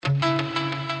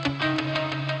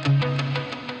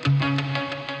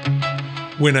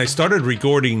When I started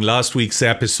recording last week's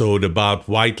episode about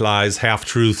white lies,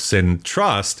 half-truths, and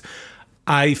trust,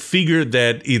 I figured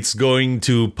that it's going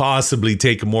to possibly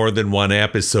take more than one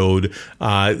episode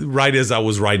right as I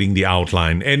was writing the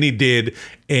outline. And it did.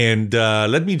 And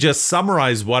let me just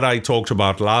summarize what I talked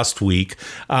about last week.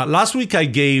 Last week, I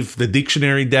gave the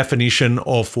dictionary definition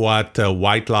of what a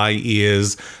white lie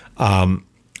is.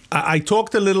 I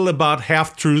talked a little about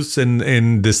half-truths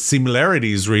and the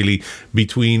similarities, really,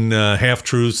 between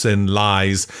half-truths and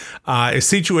lies. A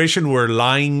situation where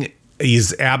lying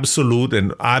is absolute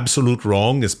and absolute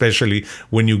wrong, especially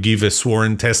when you give a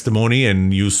sworn testimony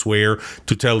and you swear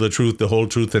to tell the truth, the whole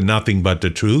truth, and nothing but the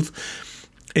truth.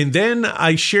 And then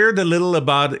I shared a little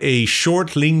about a short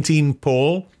LinkedIn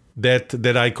poll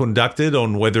that I conducted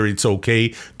on whether it's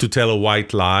okay to tell a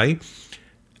white lie.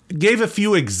 Gave a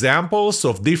few examples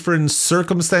of different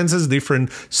circumstances,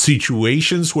 different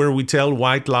situations where we tell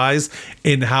white lies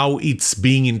and how it's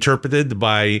being interpreted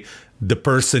by the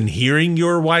person hearing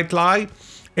your white lie.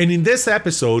 And in this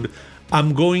episode,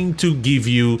 I'm going to give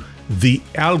you the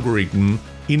algorithm,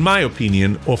 in my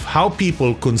opinion, of how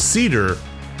people consider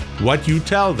what you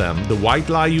tell them, the white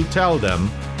lie you tell them,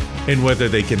 and whether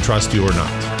they can trust you or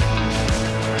not.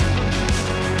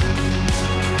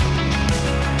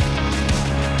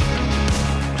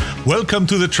 Welcome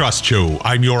to The Trust Show.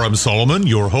 I'm Yoram Solomon,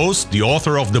 your host, the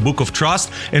author of the Book of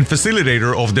Trust, and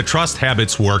facilitator of the Trust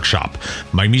Habits Workshop.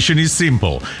 My mission is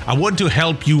simple. I want to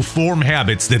help you form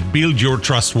habits that build your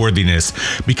trustworthiness,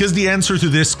 because the answer to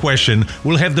this question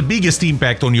will have the biggest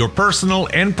impact on your personal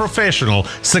and professional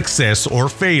success or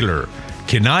failure.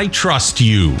 Can I trust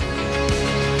you?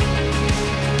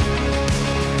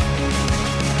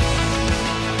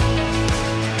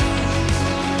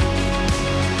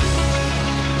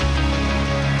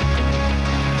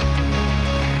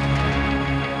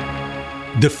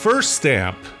 The first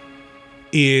step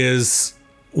is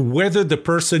whether the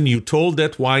person you told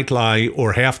that white lie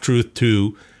or half-truth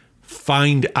to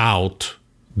find out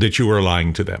that you were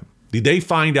lying to them. Did they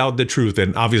find out the truth?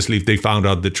 And obviously, if they found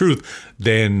out the truth,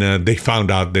 then they found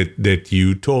out that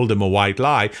you told them a white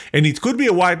lie. And it could be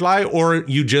a white lie, or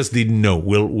you just didn't know.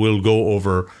 We'll go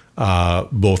over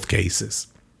both cases.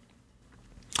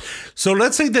 So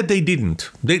let's say that they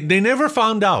didn't. They never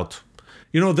found out.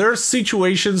 You know, there are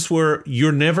situations where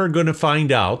you're never going to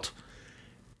find out.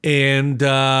 And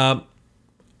I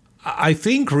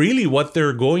think really what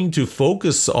they're going to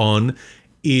focus on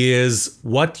is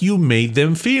what you made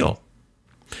them feel.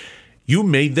 You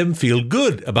made them feel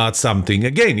good about something.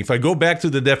 Again, if I go back to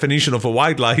the definition of a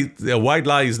white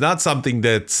lie is not something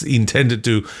that's intended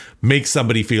to make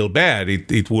somebody feel bad.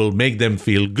 It will make them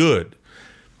feel good.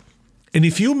 And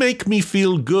if you make me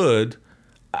feel good,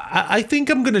 I think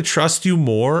I'm going to trust you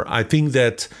more. I think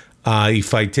that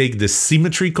if I take the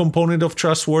symmetry component of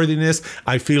trustworthiness,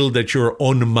 I feel that you're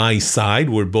on my side.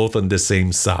 We're both on the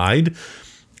same side.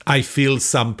 I feel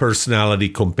some personality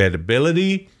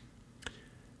compatibility.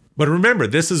 But remember,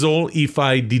 this is all if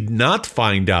I did not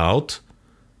find out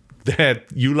that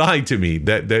you lied to me,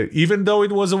 that even though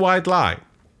it was a white lie.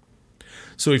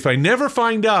 So if I never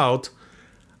find out,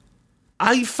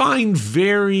 I find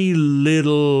very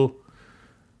little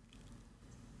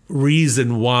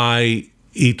reason why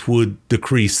it would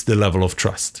decrease the level of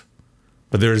trust.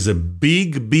 But there's a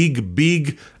big, big,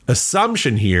 big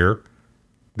assumption here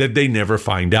that they never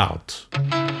find out.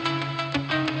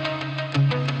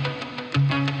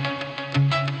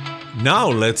 Now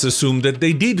let's assume that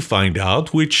they did find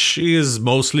out, which is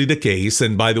mostly the case.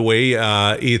 And by the way,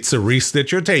 it's a risk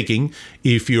that you're taking.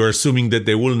 If you're assuming that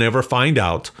they will never find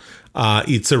out,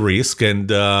 it's a risk and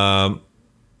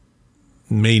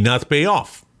may not pay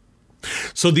off.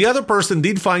 So the other person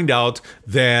did find out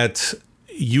that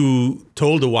you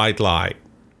told a white lie.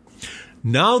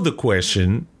 Now the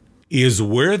question is,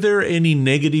 were there any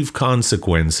negative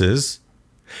consequences?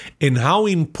 And how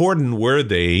important were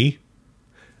they?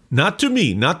 Not to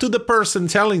me, not to the person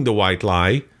telling the white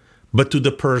lie, but to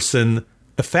the person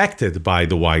affected by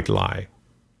the white lie.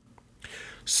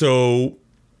 So,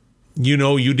 you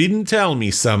didn't tell me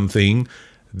something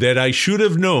that I should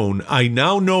have known. I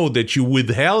now know that you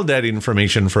withheld that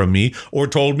information from me or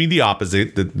told me the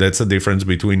opposite. That's the difference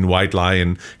between white lie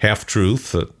and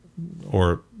half-truth,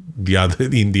 or the other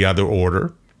in the other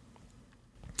order.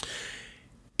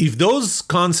 If those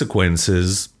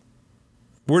consequences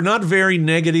were not very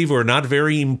negative or not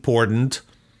very important,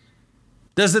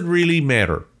 does it really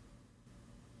matter?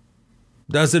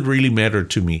 Does it really matter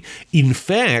to me? In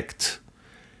fact,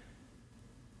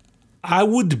 I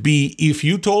would be, if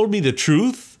you told me the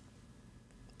truth,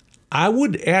 I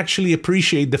would actually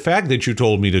appreciate the fact that you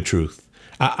told me the truth.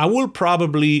 I will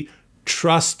probably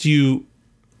trust you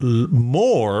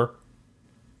more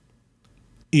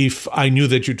if I knew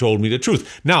that you told me the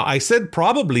truth. Now, I said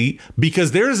probably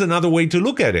because there is another way to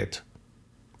look at it.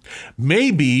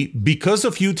 Maybe because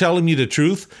of you telling me the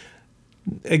truth,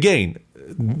 again,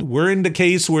 we're in the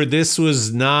case where this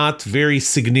was not very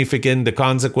significant. The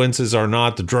consequences are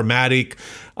not dramatic.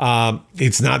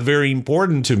 It's not very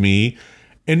important to me.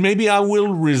 And maybe I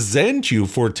will resent you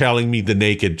for telling me the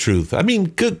naked truth. I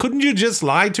mean, couldn't you just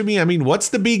lie to me? I mean, what's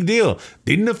the big deal?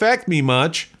 Didn't affect me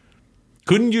much.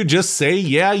 Couldn't you just say,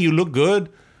 yeah, you look good?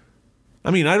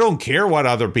 I mean, I don't care what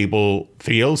other people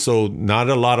feel, so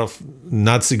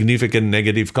not significant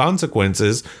negative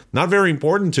consequences, not very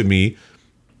important to me.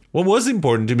 What was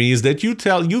important to me is that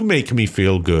you make me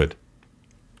feel good.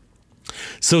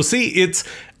 So see,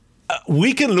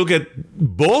 we can look at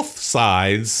both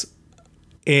sides,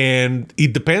 and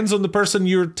it depends on the person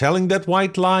you're telling that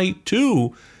white lie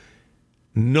to.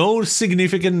 No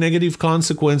significant negative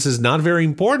consequences, not very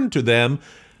important to them,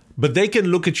 but they can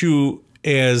look at you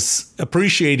as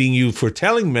appreciating you for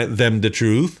telling them the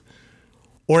truth,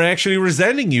 or actually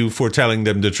resenting you for telling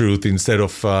them the truth instead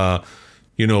of,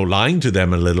 lying to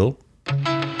them a little.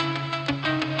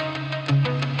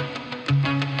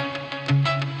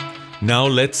 Now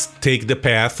let's take the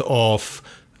path of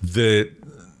the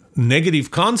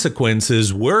negative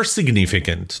consequences were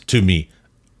significant to me.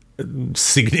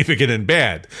 Significant and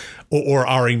bad, or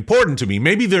are important to me.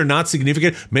 Maybe they're not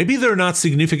significant. Maybe they're not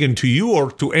significant to you or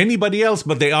to anybody else,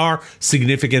 but they are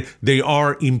significant. They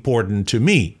are important to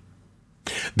me.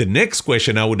 The next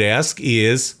question I would ask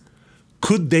is,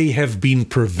 could they have been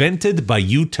prevented by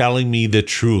you telling me the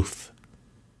truth?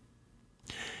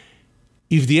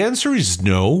 If the answer is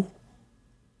no,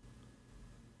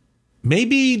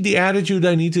 maybe the attitude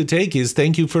I need to take is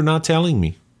thank you for not telling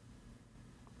me.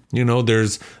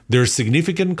 There's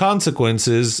significant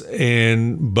consequences,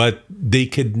 but they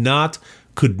could not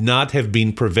have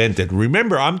been prevented.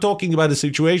 Remember, I'm talking about a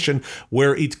situation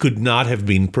where it could not have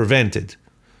been prevented.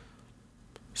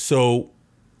 So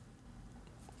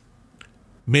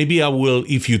maybe I will,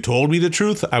 if you told me the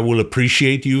truth, I will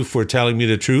appreciate you for telling me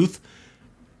the truth.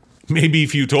 Maybe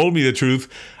if you told me the truth,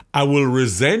 I will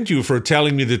resent you for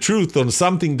telling me the truth on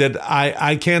something that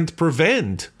I can't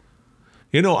prevent.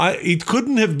 It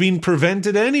couldn't have been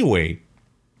prevented anyway.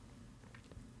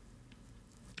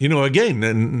 Again,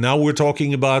 and now we're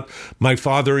talking about my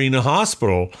father in a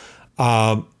hospital.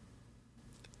 There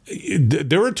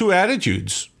are two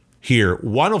attitudes here.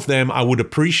 One of them, I would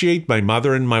appreciate my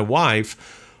mother and my wife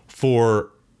for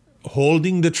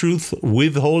withholding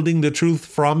the truth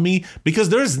from me, because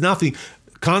there's nothing.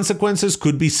 Consequences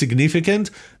could be significant.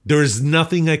 There is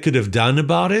nothing I could have done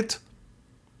about it.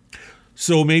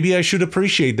 So maybe I should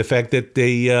appreciate the fact that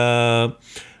they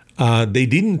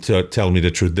didn't tell me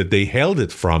the truth, that they held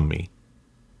it from me.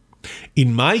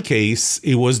 In my case,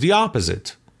 it was the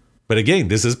opposite. But again,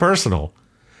 this is personal.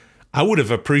 I would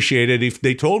have appreciated if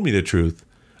they told me the truth.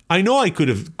 I know I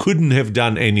couldn't have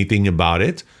done anything about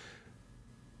it,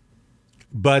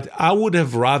 but I would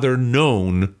have rather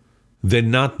known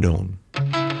than not known.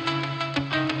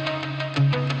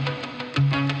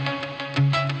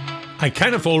 I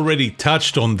kind of already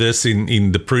touched on this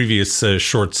in the previous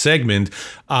short segment,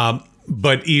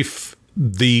 but if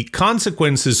the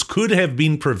consequences could have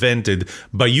been prevented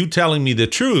by you telling me the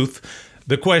truth,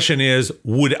 the question is,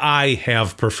 would I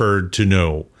have preferred to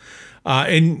know?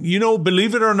 And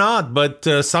believe it or not, but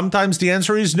sometimes the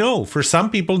answer is no. For some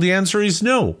people, the answer is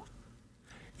no.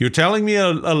 You're telling me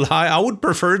a lie. I would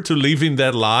prefer to live in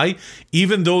that lie,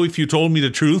 even though if you told me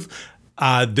the truth,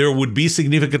 there would be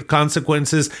significant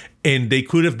consequences and they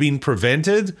could have been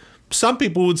prevented. Some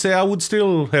people would say I would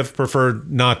still have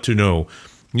preferred not to know.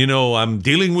 I'm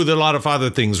dealing with a lot of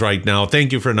other things right now.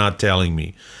 Thank you for not telling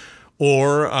me.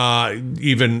 Or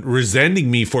even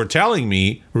resenting you for telling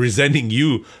me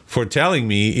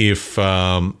if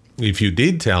you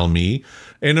did tell me,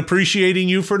 and appreciating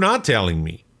you for not telling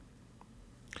me.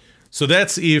 So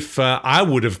that's if I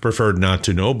would have preferred not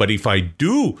to know. But if I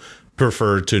do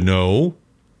prefer to know,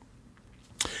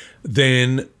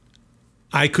 then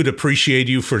I could appreciate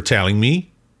you for telling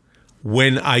me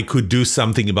when I could do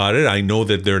something about it. I know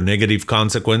that there are negative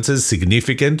consequences,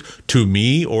 significant to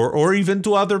me or even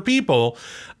to other people,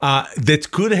 that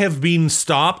could have been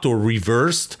stopped or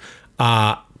reversed,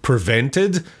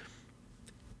 prevented.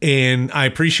 And I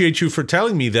appreciate you for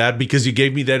telling me that, because you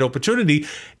gave me that opportunity,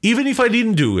 even if I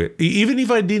didn't do it, even if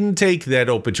I didn't take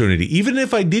that opportunity, even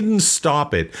if I didn't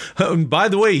stop it. By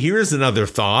the way, here's another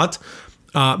thought.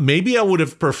 Maybe I would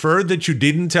have preferred that you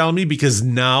didn't tell me, because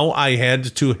now I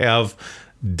had to have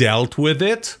dealt with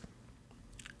it.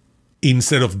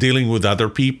 instead of dealing with other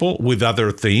people, with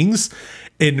other things.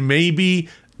 And maybe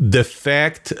the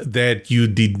fact that you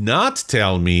did not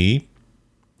tell me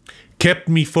kept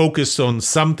me focused on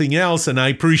something else, and I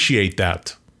appreciate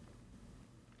that.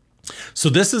 So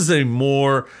this is a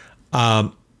more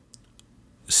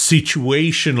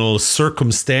situational,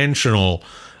 circumstantial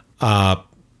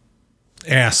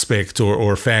aspect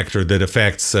or factor that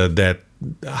affects that.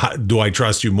 Do I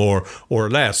trust you more or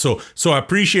less? So I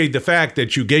appreciate the fact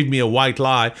that you gave me a white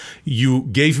lie. You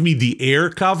gave me the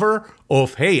air cover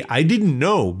of, hey, I didn't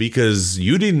know because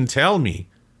you didn't tell me.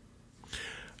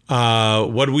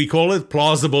 What do we call it?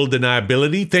 Plausible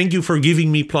deniability. Thank you for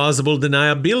giving me plausible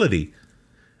deniability.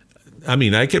 I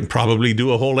mean, I can probably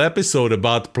do a whole episode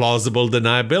about plausible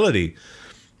deniability.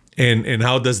 And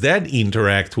how does that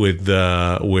interact with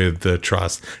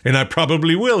trust? And I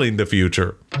probably will in the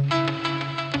future.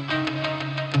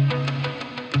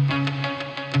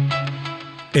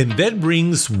 And that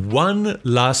brings one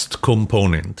last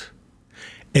component,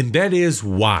 and that is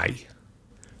why.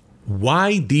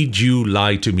 Why did you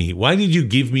lie to me? Why did you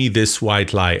give me this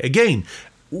white lie? Again,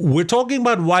 we're talking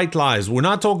about white lies. We're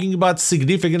not talking about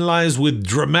significant lies with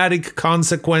dramatic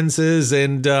consequences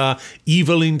and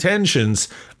evil intentions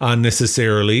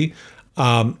necessarily.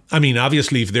 I mean,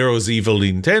 obviously, if there was evil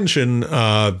intention,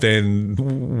 then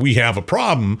we have a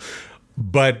problem.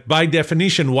 But by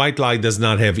definition, white lie does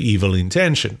not have evil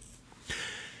intention.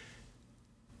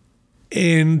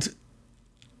 And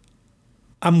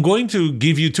I'm going to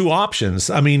give you two options.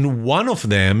 I mean, one of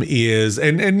them is,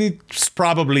 and it's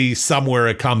probably somewhere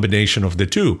a combination of the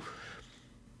two.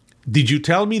 Did you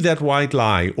tell me that white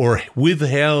lie or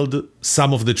withheld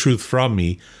some of the truth from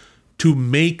me to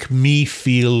make me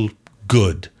feel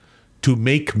good, to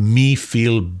make me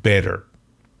feel better?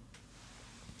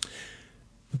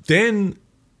 Then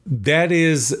that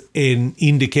is an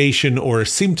indication or a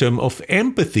symptom of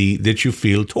empathy that you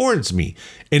feel towards me.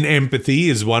 And empathy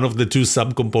is one of the two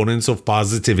subcomponents of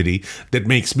positivity that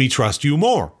makes me trust you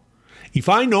more. If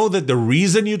I know that the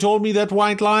reason you told me that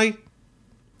white lie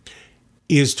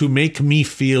is to make me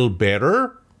feel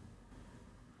better,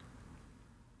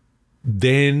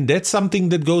 then that's something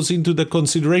that goes into the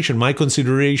consideration, my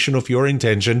consideration of your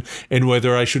intention and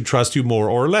whether I should trust you more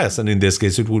or less. And in this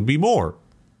case, it would be more.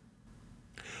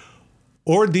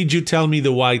 Or did you tell me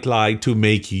the white lie to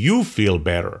make you feel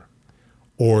better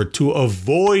or to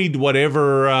avoid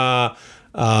whatever,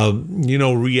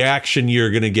 reaction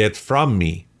you're going to get from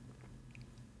me?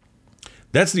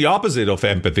 That's the opposite of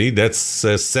empathy. That's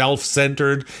a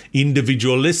self-centered,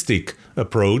 individualistic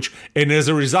approach. And as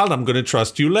a result, I'm going to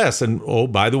trust you less. And oh,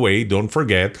 by the way, don't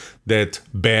forget that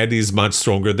bad is much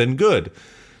stronger than good.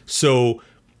 So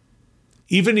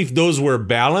even if those were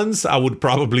balanced, I would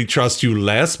probably trust you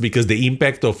less because the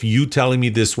impact of you telling me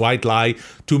this white lie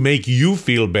to make you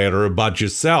feel better about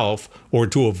yourself or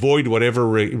to avoid whatever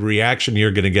reaction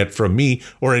you're going to get from me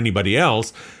or anybody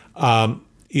else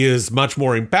is much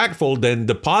more impactful than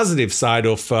the positive side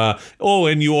of,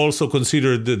 and you also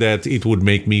considered that it would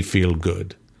make me feel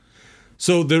good.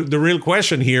 So the real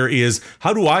question here is,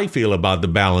 how do I feel about the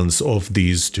balance of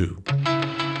these two?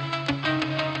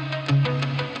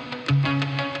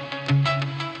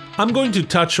 I'm going to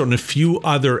touch on a few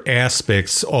other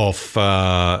aspects of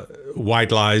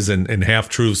white lies and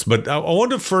half-truths, but I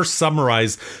want to first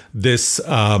summarize this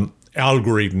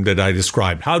algorithm that I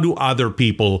described. How do other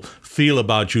people feel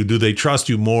about you? Do they trust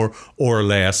you more or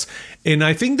less? And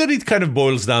I think that it kind of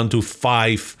boils down to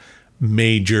 5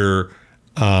 major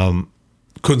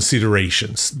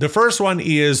considerations. The first one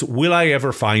is, will I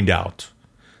ever find out?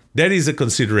 That is a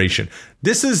consideration.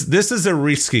 This is a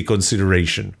risky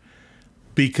consideration.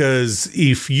 Because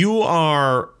if you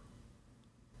are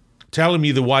telling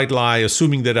me the white lie,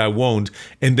 assuming that I won't,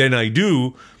 and then I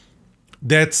do,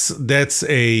 that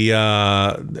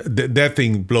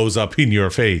thing blows up in your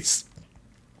face.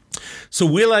 So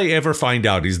will I ever find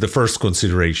out is the first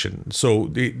consideration.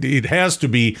 So it has to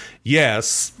be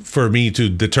yes for me to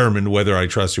determine whether I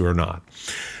trust you or not.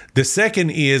 The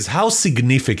second is, how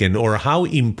significant or how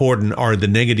important are the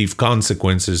negative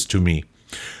consequences to me?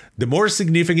 The more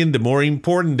significant, the more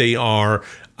important they are,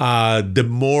 the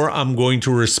more I'm going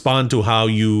to respond to how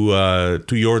you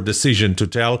to your decision to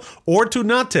tell or to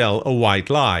not tell a white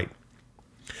lie.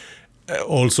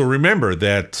 Also remember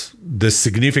that the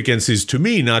significance is to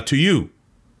me, not to you.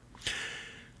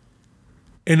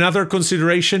 Another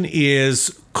consideration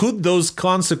is, could those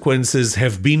consequences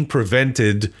have been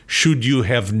prevented should you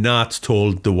have not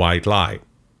told the white lie?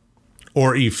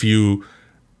 Or if you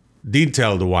did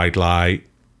tell the white lie,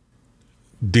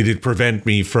 did it prevent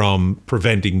me from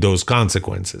preventing those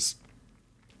consequences?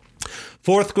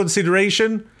 Fourth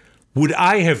consideration, would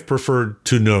I have preferred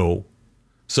to know?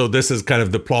 So this is kind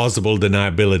of the plausible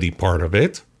deniability part of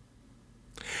it.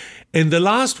 And the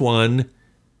last one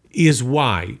is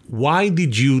why. Why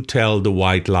did you tell the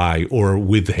white lie or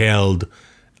withheld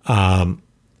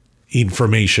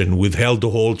information, withheld the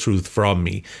whole truth from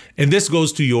me? And this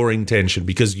goes to your intention,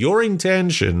 because your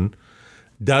intention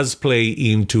does play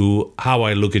into how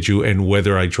I look at you and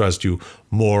whether I trust you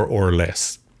more or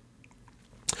less.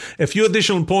 A few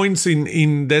additional points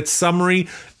in that summary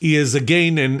is,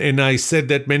 again, and I said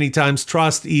that many times,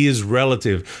 trust is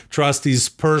relative. Trust is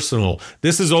personal.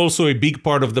 This is also a big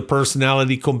part of the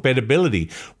personality compatibility.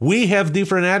 We have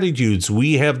different attitudes.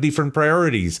 We have different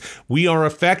priorities. We are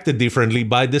affected differently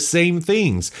by the same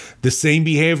things. The same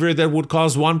behavior that would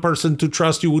cause one person to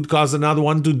trust you would cause another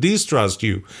one to distrust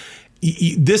you.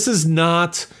 This is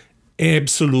not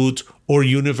absolute or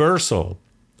universal.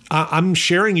 I'm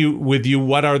sharing with you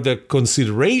what are the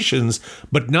considerations,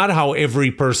 but not how every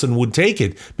person would take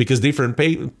it, because different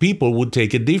people would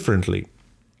take it differently.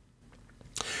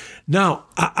 Now,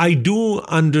 I do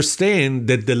understand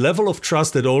that the level of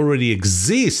trust that already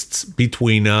exists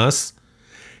between us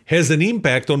has an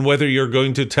impact on whether you're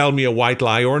going to tell me a white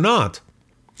lie or not.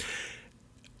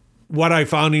 What I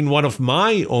found in one of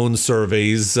my own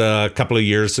surveys a couple of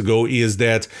years ago is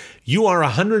that you are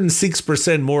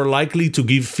 106% more likely to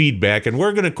give feedback, and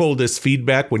we're going to call this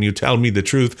feedback when you tell me the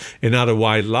truth and not a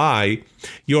white lie.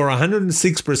 You're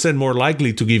 106% more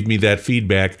likely to give me that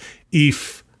feedback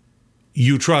if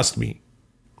you trust me.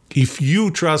 If you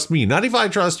trust me, not if I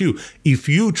trust you, if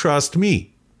you trust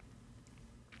me.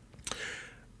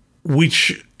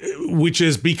 Which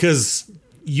is because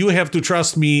you have to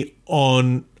trust me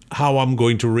on how I'm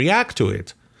going to react to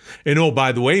it. And oh,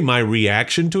 by the way, my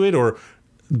reaction to it, or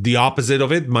the opposite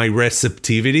of it, my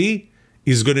receptivity,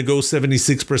 is going to go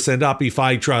 76% up if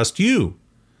I trust you.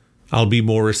 I'll be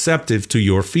more receptive to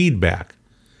your feedback.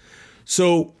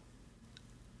 So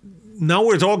now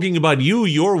we're talking about you.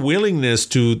 Your willingness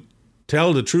to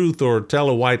tell the truth or tell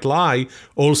a white lie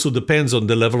also depends on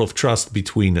the level of trust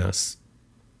between us.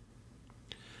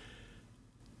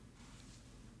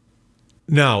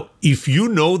 Now, if you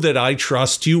know that I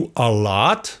trust you a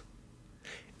lot,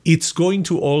 it's going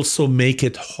to also make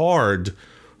it hard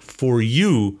for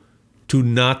you to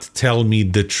not tell me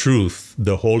the truth,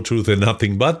 the whole truth and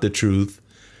nothing but the truth,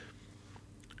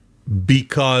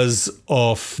 because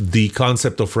of the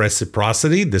concept of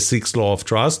reciprocity, the sixth law of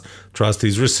trust. Trust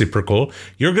is reciprocal.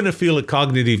 You're going to feel a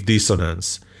cognitive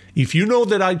dissonance. If you know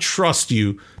that I trust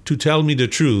you to tell me the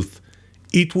truth,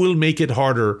 it will make it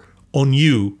harder on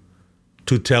you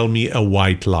to tell me a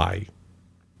white lie.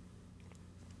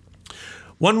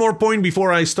 One more point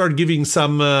before I start giving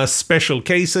some special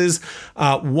cases.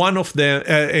 One of them,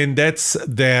 and that's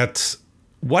that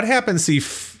what happens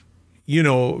if,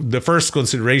 the first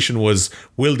consideration was,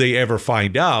 will they ever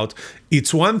find out?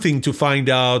 It's one thing to find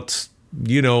out,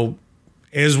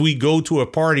 as we go to a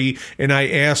party and I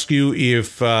ask you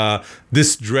if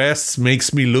this dress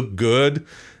makes me look good.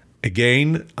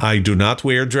 Again, I do not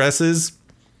wear dresses.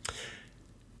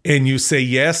 And you say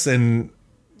yes, and,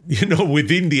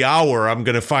 within the hour, I'm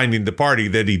going to find in the party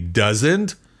that it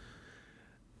doesn't.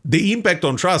 The impact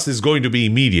on trust is going to be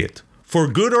immediate, for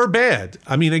good or bad.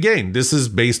 I mean, again, this is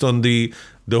based on the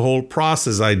whole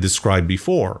process I described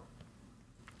before.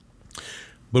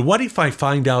 But what if I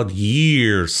find out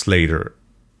years later,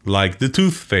 like the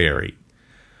tooth fairy,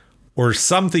 or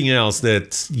something else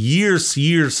that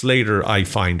years later I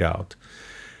find out?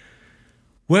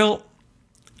 Well,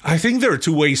 I think there are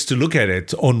two ways to look at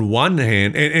it. On one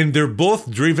hand, and they're both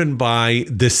driven by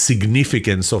the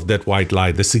significance of that white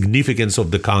lie, the significance of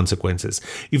the consequences.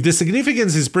 If the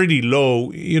significance is pretty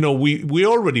low, we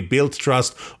already built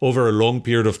trust over a long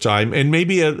period of time, and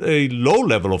maybe a low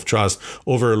level of trust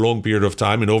over a long period of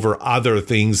time, and over other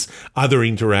things, other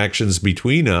interactions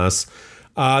between us,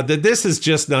 that this is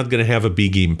just not going to have a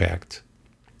big impact.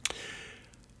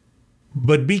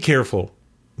 But be careful,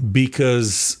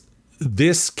 because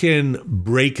this can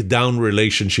break down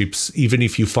relationships, even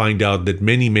if you find out that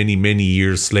many, many, many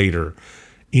years later,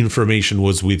 information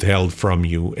was withheld from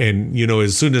you. And,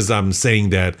 as soon as I'm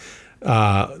saying that,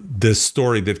 the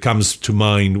story that comes to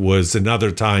mind was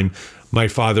another time my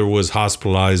father was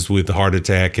hospitalized with a heart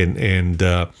attack and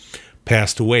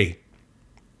passed away.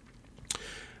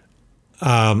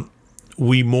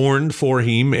 We mourned for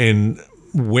him, and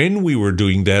when we were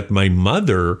doing that, my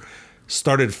mother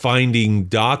started finding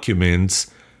documents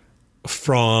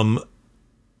from,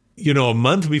 a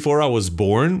month before I was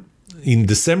born. In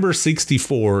December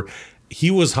 1964,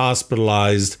 he was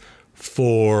hospitalized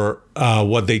for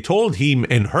what they told him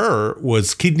and her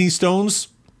was kidney stones.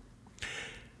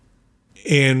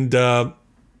 And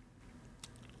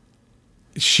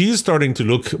she's starting to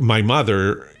look, my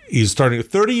mother is starting,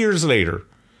 30 years later,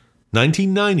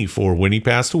 1994, when he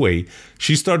passed away,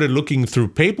 she started looking through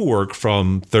paperwork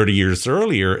from 30 years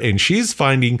earlier, and she's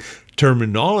finding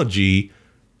terminology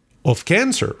of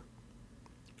cancer,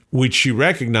 which she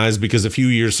recognized because a few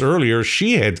years earlier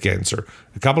she had cancer.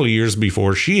 A couple of years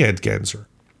before she had cancer.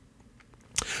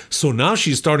 So now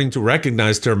she's starting to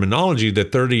recognize terminology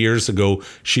that 30 years ago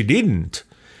she didn't.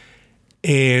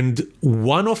 And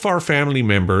one of our family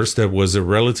members, that was a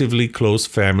relatively close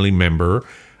family member,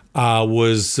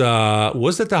 was at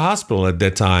the hospital at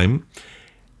that time.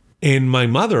 And my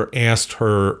mother asked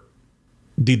her,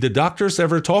 "Did the doctors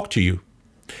ever talk to you?"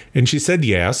 And she said,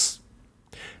 "Yes."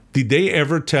 "Did they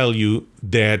ever tell you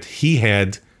that he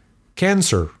had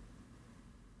cancer?"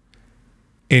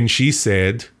 And she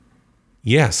said,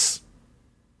 "Yes."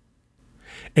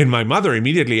 And my mother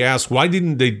immediately asked, "Why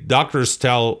didn't the doctors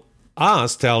tell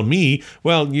me?"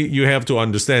 Well, you have to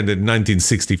understand that in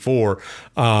 1964,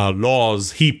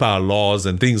 laws, HIPAA laws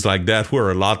and things like that were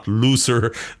a lot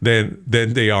looser than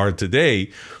they are today,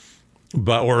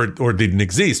 but or didn't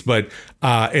exist. But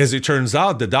as it turns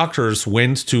out, the doctors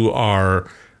went to our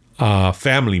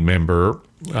family member,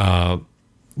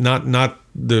 not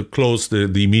the close,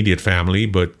 the immediate family,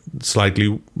 but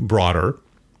slightly broader.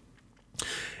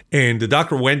 And the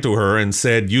doctor went to her and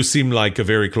said, "You seem like a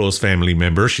very close family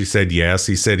member." She said, "Yes."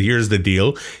 He said, "Here's the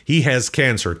deal. He has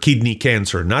cancer, kidney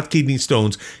cancer, not kidney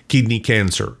stones, kidney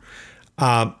cancer."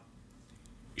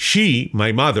 She,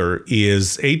 my mother,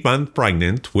 is 8 months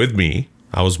pregnant with me.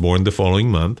 I was born the following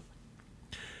month.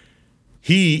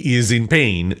 He is in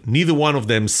pain. Neither one of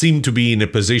them seem to be in a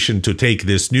position to take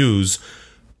this news.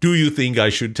 "Do you think I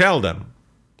should tell them?"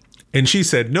 And she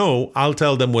said, "No, I'll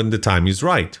tell them when the time is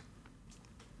right."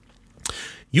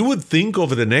 You would think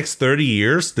over the next 30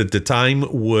 years that the time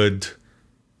would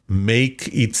make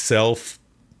itself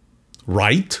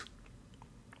right,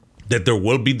 that there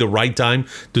will be the right time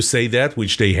to say that,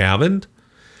 which they haven't.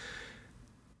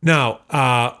 Now,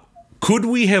 could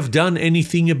we have done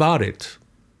anything about it?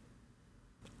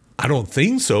 I don't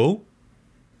think so.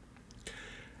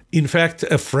 In fact,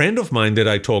 a friend of mine that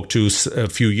I talked to a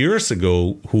few years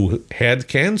ago who had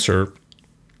cancer,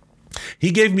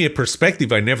 he gave me a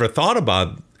perspective I never thought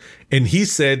about, and he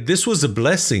said this was a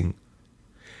blessing.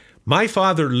 My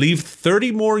father lived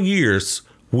 30 more years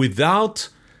without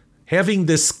having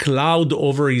this cloud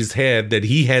over his head that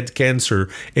he had cancer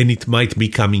and it might be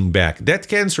coming back. That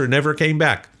cancer never came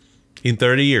back in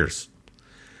 30 years.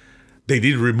 They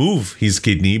did remove his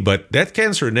kidney, but that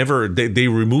cancer never, they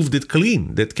removed it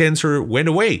clean. That cancer went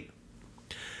away.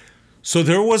 So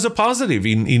there was a positive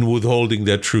in withholding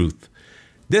that truth.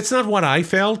 That's not what I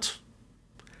felt.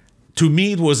 To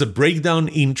me, it was a breakdown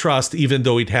in trust, even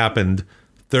though it happened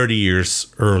 30 years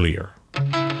earlier.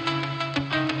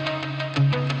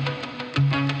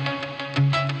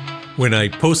 When I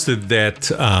posted that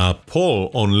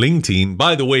poll on LinkedIn,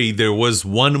 by the way, there was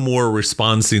one more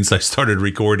response since I started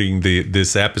recording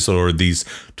this episode, or these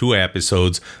two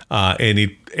episodes, and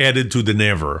it added to the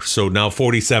never. So now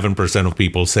 47% of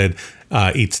people said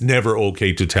it's never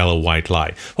okay to tell a white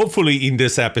lie. Hopefully in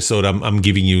this episode, I'm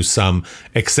giving you some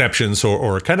exceptions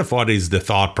or kind of what is the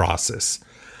thought process.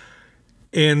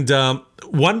 And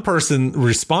one person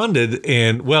responded,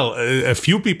 and well, a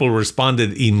few people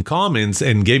responded in comments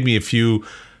and gave me a few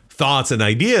thoughts and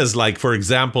ideas, like, for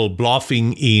example,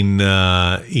 bluffing in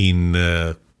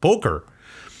poker.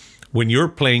 When you're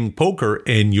playing poker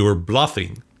and you're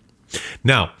bluffing.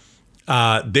 Now,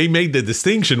 they made the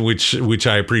distinction, which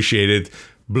I appreciated,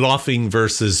 bluffing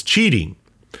versus cheating.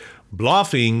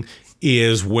 Bluffing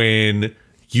is when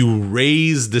you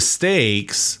raise the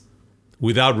stakes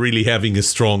without really having a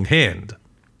strong hand.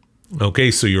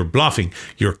 Okay, so you're bluffing.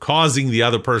 You're causing the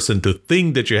other person to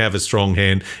think that you have a strong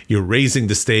hand. You're raising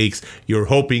the stakes. You're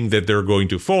hoping that they're going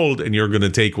to fold and you're going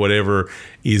to take whatever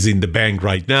is in the bank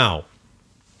right now.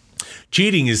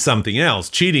 Cheating is something else.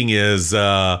 Cheating is,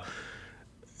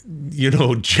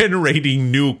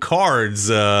 generating new cards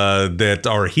that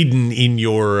are hidden in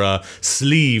your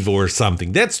sleeve or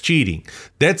something. That's cheating.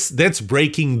 That's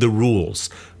breaking the rules.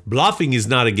 Bluffing is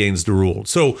not against the rule.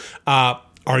 So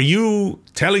are you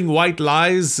telling white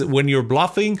lies when you're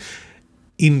bluffing?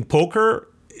 In poker,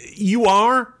 you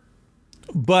are.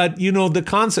 But, the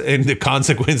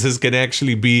consequences can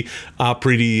actually be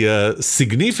pretty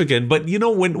significant. But,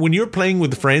 when you're playing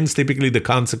with friends, typically the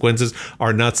consequences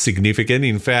are not significant.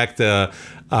 In fact,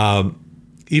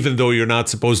 even though you're not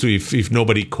supposed to, if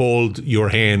nobody called your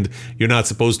hand, you're not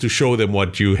supposed to show them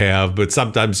what you have, but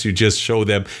sometimes you just show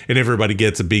them and everybody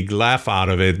gets a big laugh out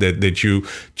of it that you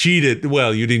cheated.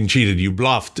 Well, you didn't cheat it, you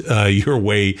bluffed your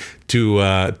way to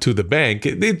the bank.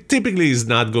 It typically is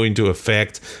not going to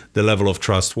affect the level of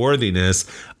trustworthiness.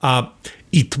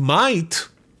 It might,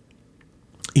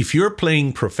 if you're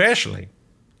playing professionally,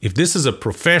 if this is a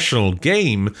professional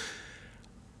game.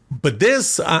 But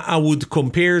this I would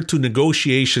compare to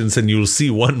negotiations, and you'll see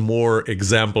one more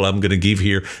example I'm going to give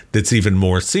here that's even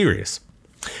more serious.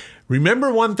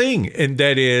 Remember one thing, and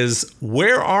that is,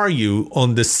 where are you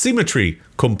on the symmetry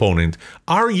component?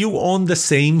 Are you on the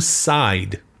same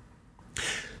side?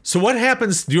 So what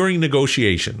happens during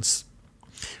negotiations?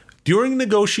 During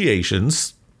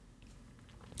negotiations,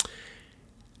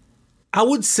 I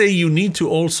would say you need to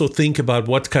also think about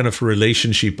what kind of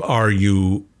relationship are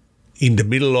you in the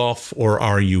middle of, or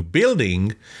are you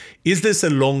building? Is this a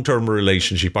long-term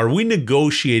relationship? Are we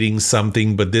negotiating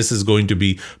something, but this is going to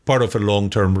be part of a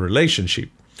long-term relationship?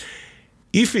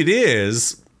 If it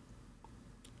is,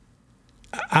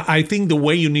 I think the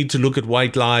way you need to look at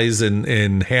white lies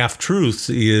and half-truths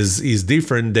is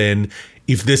different than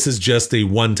if this is just a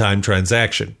one-time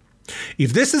transaction.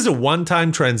 If this is a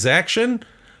one-time transaction,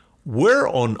 we're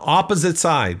on opposite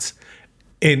sides.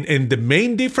 And the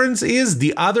main difference is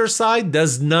the other side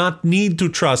does not need to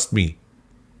trust me.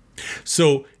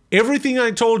 So everything I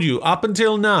told you up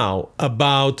until now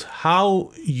about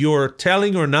how you're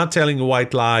telling or not telling a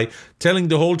white lie, telling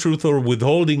the whole truth or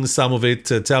withholding some of it,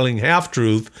 telling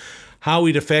half-truth, how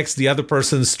it affects the other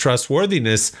person's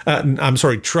trustworthiness,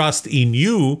 trust in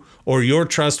you or your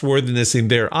trustworthiness in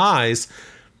their eyes,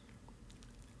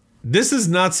 this is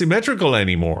not symmetrical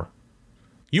anymore.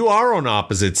 You are on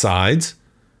opposite sides.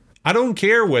 I don't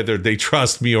care whether they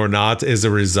trust me or not as a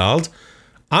result.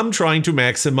 I'm trying to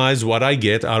maximize what I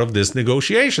get out of this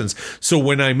negotiations. So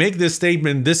when I make this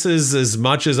statement, this is as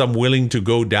much as I'm willing to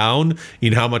go down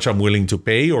in how much I'm willing to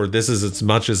pay, or this is as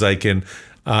much as I can,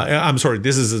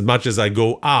 this is as much as I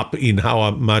go up in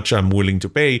how much I'm willing to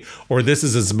pay, or this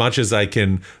is as much as I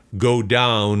can go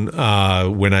down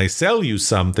when I sell you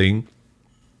something.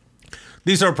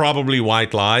 These are probably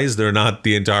white lies. They're not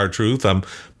the entire truth. I'm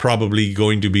probably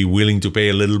going to be willing to pay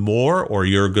a little more, or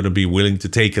you're going to be willing to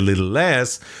take a little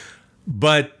less.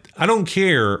 But I don't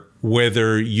care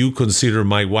whether you consider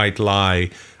my white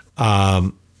lie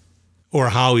or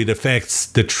how it affects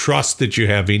the trust that you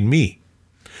have in me.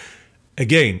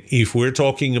 Again, if we're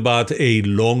talking about a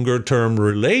longer-term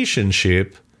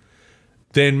relationship,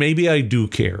 then maybe I do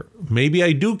care. Maybe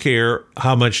I do care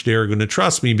how much they're going to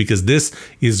trust me, because this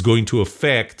is going to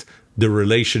affect the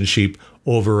relationship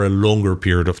over a longer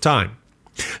period of time.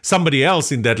 Somebody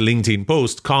else in that LinkedIn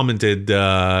post commented,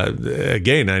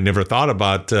 again, I never thought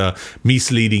about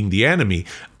misleading the enemy.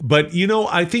 But,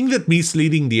 I think that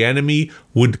misleading the enemy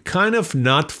would kind of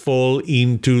not fall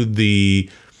into the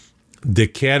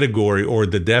category or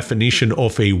the definition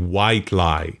of a white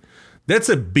lie. That's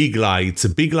a big lie. It's a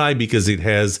big lie because it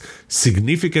has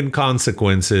significant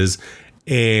consequences,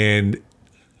 and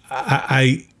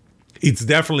it's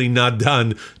definitely not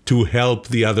done to help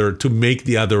to make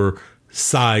the other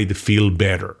side feel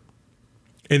better.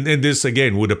 And this,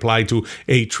 again, would apply to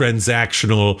a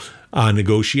transactional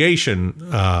negotiation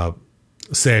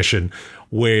session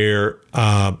where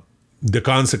the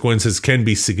consequences can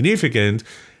be significant,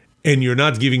 and you're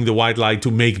not giving the white lie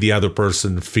to make the other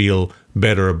person feel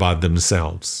better about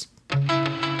themselves.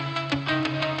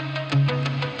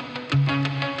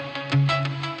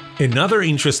 Another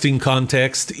interesting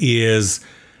context is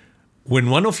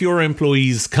when one of your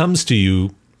employees comes to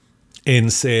you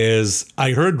and says,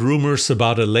 I heard rumors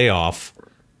about a layoff.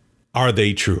 Are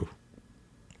they true?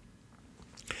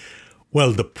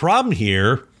 Well, the problem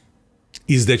here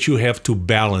is that you have to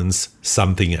balance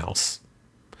something else.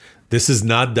 This is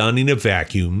not done in a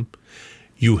vacuum.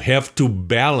 You have to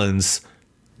balance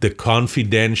the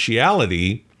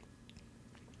confidentiality,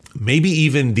 maybe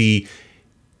even the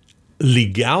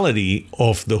legality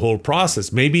of the whole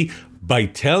process. Maybe by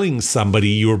telling somebody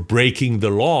you're breaking the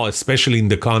law, especially in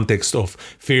the context of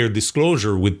fair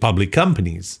disclosure with public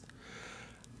companies.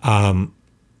 But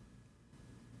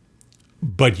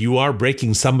you are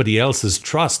breaking somebody else's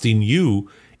trust in you,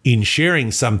 in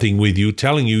sharing something with you,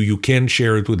 telling you can't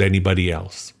share it with anybody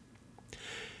else.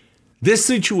 This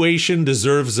situation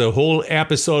deserves a whole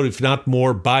episode, if not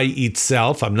more, by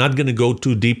itself. I'm not going to go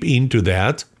too deep into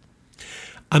that.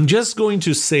 I'm just going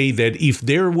to say that if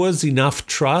there was enough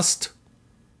trust,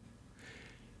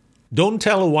 don't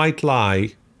tell a white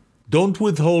lie, don't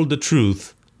withhold the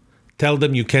truth, tell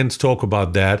them you can't talk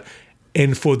about that,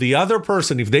 And for the other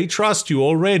person, if they trust you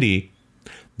already,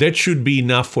 that should be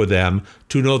enough for them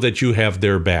to know that you have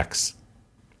their backs.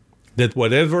 That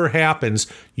whatever happens,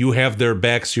 you have their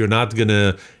backs. You're not going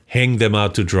to hang them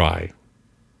out to dry.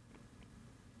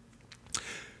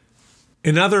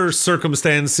 Another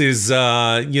circumstance is,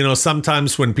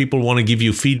 sometimes when people want to give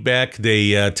you feedback,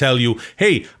 they tell you,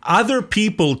 hey, other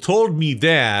people told me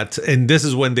that, and this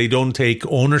is when they don't take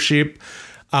ownership.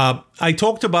 I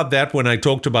talked about that when I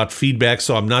talked about feedback,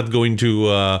 so I'm not going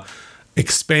to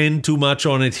expand too much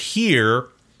on it here.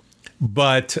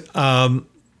 But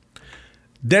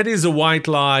that is a white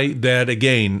lie that,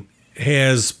 again,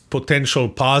 has potential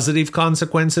positive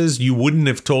consequences. You wouldn't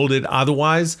have told it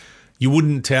otherwise. You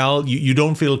wouldn't tell. You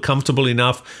don't feel comfortable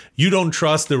enough. You don't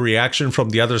trust the reaction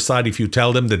from the other side if you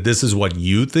tell them that this is what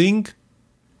you think.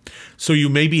 So you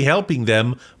may be helping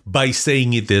them by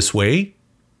saying it this way.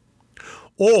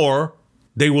 Or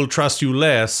they will trust you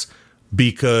less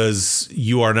because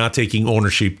you are not taking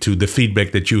ownership to the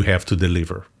feedback that you have to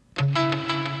deliver.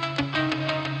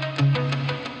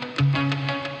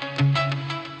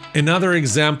 Another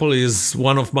example is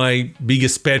one of my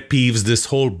biggest pet peeves, this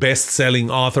whole best-selling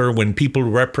author, when people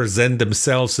represent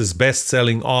themselves as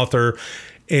best-selling author,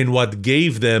 and what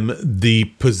gave them the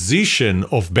position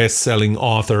of best-selling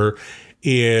author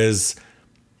is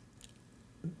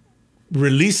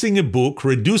releasing a book,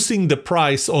 reducing the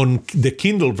price on the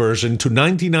Kindle version to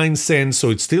 99 cents, so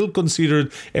it's still considered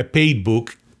a paid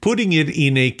book, putting it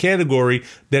in a category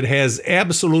that has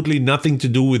absolutely nothing to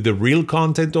do with the real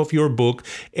content of your book,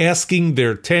 asking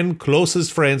their 10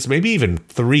 closest friends, maybe even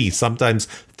 3, sometimes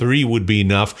 3 would be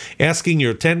enough, asking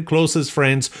your 10 closest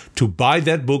friends to buy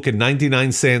that book at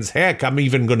 99 cents. Heck, I'm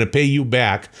even going to pay you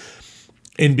back.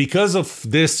 And because of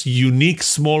this unique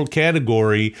small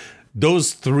category,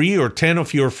 those 3 or 10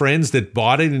 of your friends that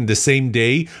bought it in the same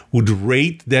day would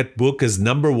rate that book as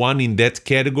number 1 in that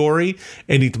category.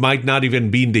 And it might not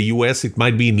even be in the US, it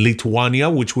might be in Lithuania,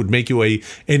 which would make you an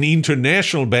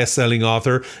international best-selling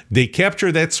author. They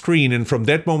capture that screen, and from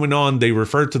that moment on, they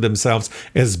refer to themselves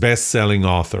as best-selling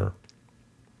author.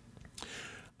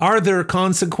 Are there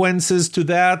consequences to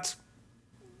that?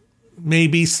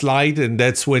 Maybe slight, and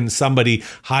that's when somebody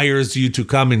hires you to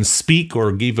come and speak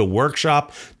or give a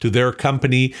workshop to their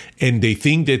company, and they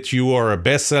think that you are a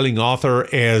best-selling author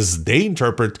as they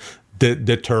interpret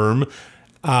the term.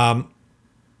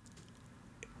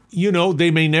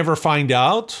 They may never find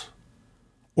out,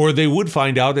 or they would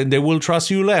find out and they will trust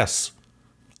you less.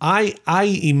 I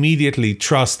immediately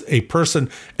trust a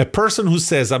person who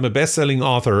says I'm a best-selling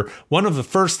author. One of the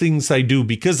first things I do,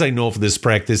 because I know of this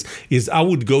practice, is I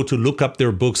would go to look up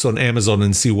their books on Amazon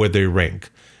and see where they rank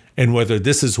and whether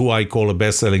this is who I call a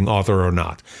best-selling author or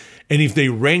not. And if they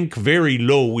rank very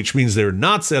low, which means they're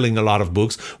not selling a lot of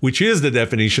books, which is the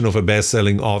definition of a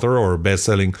best-selling author or a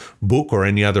best-selling book or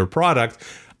any other product,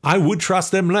 I would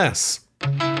trust them less.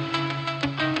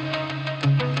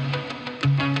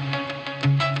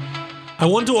 I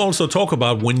want to also talk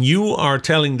about when you are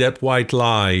telling that white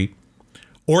lie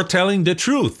or telling the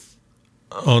truth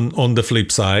on the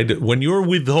flip side, when you're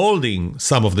withholding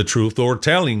some of the truth or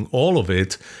telling all of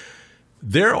it,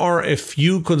 there are a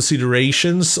few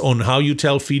considerations on how you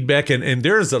tell feedback. And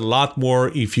there's a lot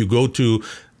more if you go to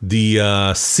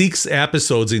the 6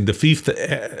 episodes in the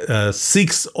 5th,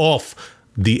 6 of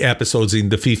the episodes in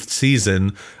the 5th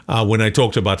season, when I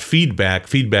talked about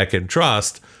feedback and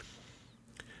trust.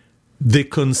 The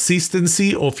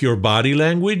consistency of your body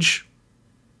language.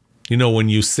 When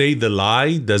you say the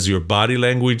lie, does your body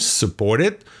language support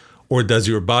it? Or does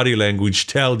your body language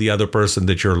tell the other person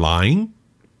that you're lying?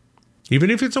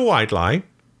 Even if it's a white lie.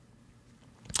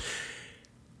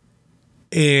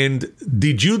 And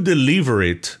did you deliver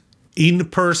it in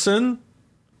person?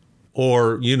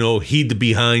 Or, hid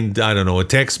behind, a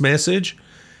text message?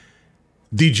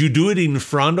 Did you do it in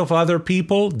front of other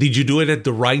people? Did you do it at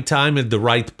the right time, at the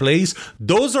right place?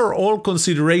 Those are all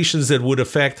considerations that would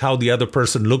affect how the other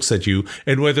person looks at you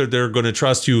and whether they're going to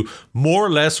trust you more,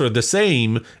 less, or the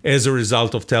same as a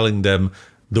result of telling them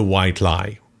the white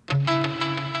lie.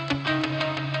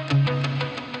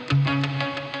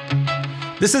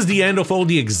 This is the end of all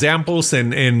the examples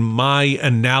and my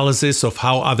analysis of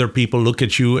how other people look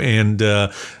at you and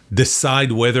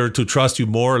decide whether to trust you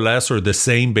more or less or the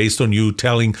same based on you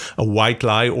telling a white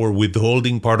lie or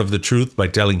withholding part of the truth by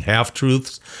telling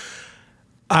half-truths.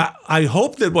 I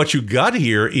hope that what you got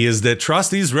here is that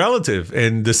trust is relative,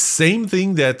 and the same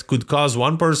thing that could cause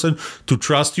one person to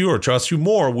trust you or trust you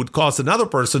more would cause another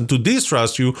person to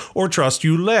distrust you or trust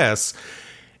you less.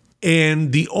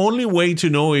 And the only way to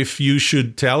know if you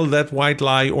should tell that white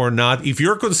lie or not, if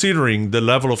you're considering the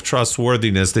level of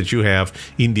trustworthiness that you have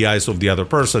in the eyes of the other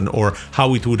person or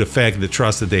how it would affect the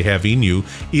trust that they have in you,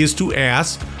 is to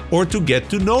ask or to get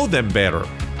to know them better.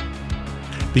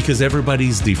 Because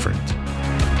everybody's different.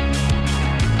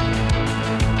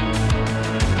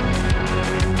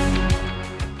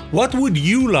 What would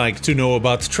you like to know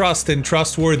about trust and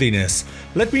trustworthiness?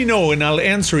 Let me know and I'll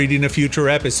answer it in a future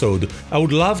episode. I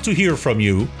would love to hear from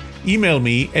you. Email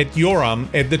me at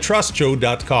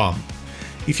yoram@thetrustshow.com.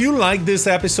 If you like this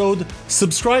episode,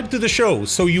 subscribe to the show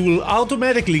so you will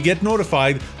automatically get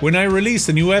notified when I release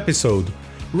a new episode.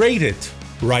 Rate it.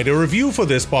 Write a review for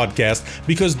this podcast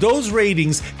because those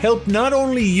ratings help not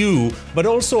only you, but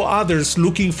also others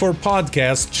looking for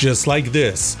podcasts just like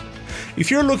this. If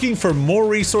you're looking for more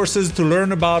resources to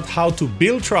learn about how to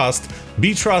build trust,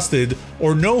 be trusted,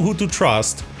 or know who to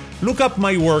trust, look up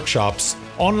my workshops,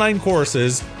 online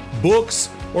courses, books,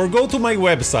 or go to my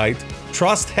website,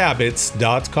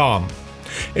 trusthabits.com.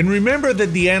 And remember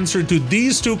that the answer to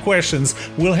these two questions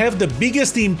will have the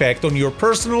biggest impact on your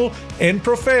personal and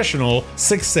professional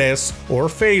success or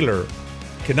failure.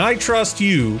 Can I trust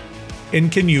you?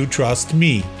 And can you trust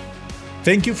me?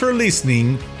 Thank you for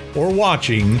listening or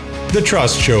watching The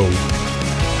Trust Show.